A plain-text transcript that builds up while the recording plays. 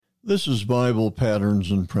This is Bible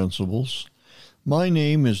Patterns and Principles. My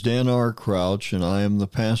name is Dan R. Crouch, and I am the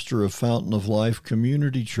pastor of Fountain of Life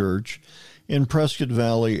Community Church in Prescott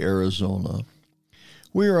Valley, Arizona.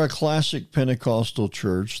 We are a classic Pentecostal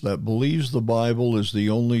church that believes the Bible is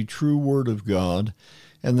the only true Word of God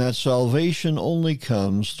and that salvation only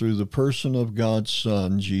comes through the person of God's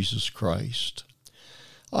Son, Jesus Christ.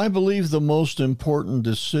 I believe the most important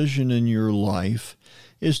decision in your life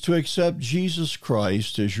is to accept Jesus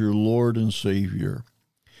Christ as your Lord and Savior.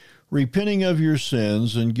 Repenting of your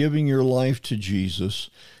sins and giving your life to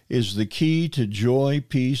Jesus is the key to joy,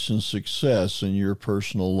 peace, and success in your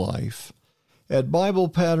personal life. At Bible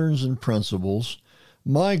Patterns and Principles,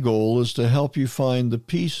 my goal is to help you find the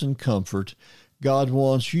peace and comfort God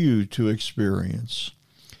wants you to experience.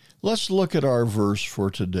 Let's look at our verse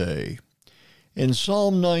for today. In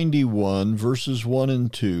Psalm 91, verses 1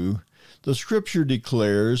 and 2, the Scripture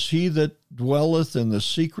declares, "He that dwelleth in the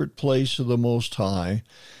secret place of the Most High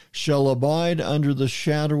shall abide under the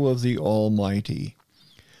shadow of the Almighty.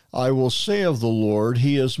 I will say of the Lord,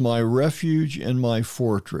 He is my refuge and my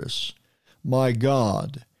fortress. My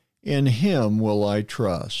God, in Him will I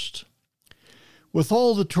trust." With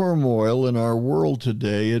all the turmoil in our world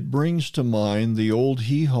today, it brings to mind the old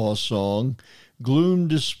hee-haw song, "Gloom,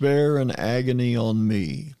 despair, and agony on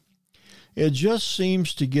me." It just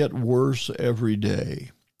seems to get worse every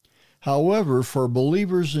day. However, for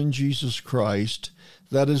believers in Jesus Christ,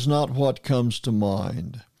 that is not what comes to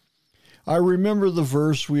mind. I remember the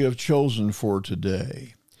verse we have chosen for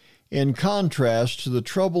today. In contrast to the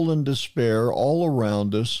trouble and despair all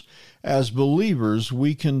around us, as believers,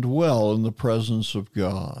 we can dwell in the presence of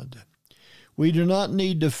God. We do not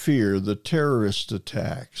need to fear the terrorist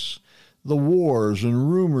attacks, the wars and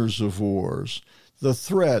rumors of wars, the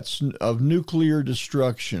threats of nuclear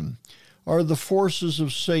destruction, or the forces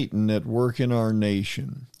of Satan at work in our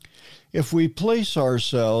nation. If we place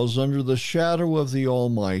ourselves under the shadow of the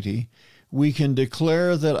Almighty, we can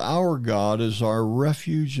declare that our God is our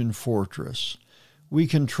refuge and fortress. We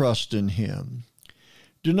can trust in Him.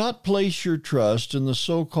 Do not place your trust in the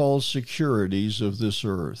so-called securities of this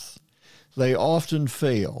earth. They often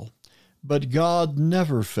fail, but God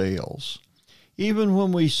never fails. Even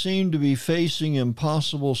when we seem to be facing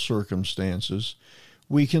impossible circumstances,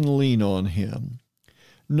 we can lean on Him.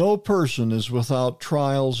 No person is without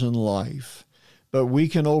trials in life, but we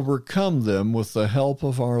can overcome them with the help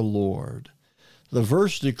of our Lord. The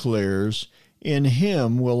verse declares, "In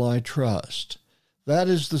Him will I trust." That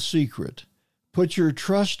is the secret. Put your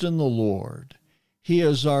trust in the Lord. He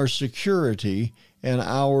is our security and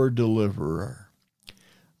our deliverer.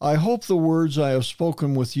 I hope the words I have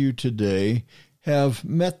spoken with you today have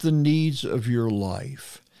met the needs of your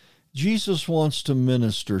life. Jesus wants to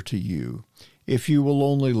minister to you, if you will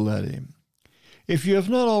only let Him. If you have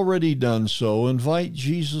not already done so, invite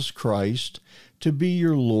Jesus Christ to be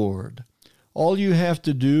your Lord. All you have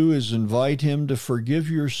to do is invite Him to forgive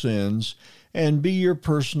your sins and be your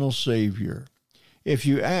personal Savior. If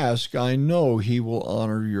you ask, I know He will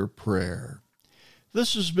honor your prayer.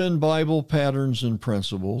 This has been Bible Patterns and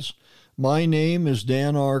Principles. My name is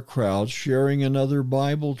Dan R. Crouch, sharing another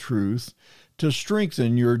Bible truth to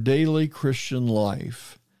strengthen your daily Christian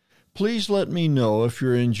life. Please let me know if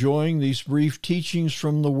you're enjoying these brief teachings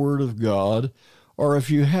from the Word of God, or if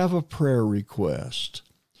you have a prayer request.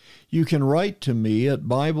 You can write to me at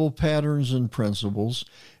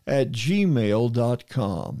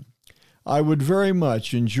BiblePatternsandPrinciples@gmail.com. I would very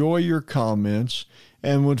much enjoy your comments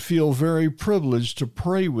and would feel very privileged to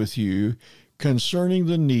pray with you concerning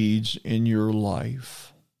the needs in your life.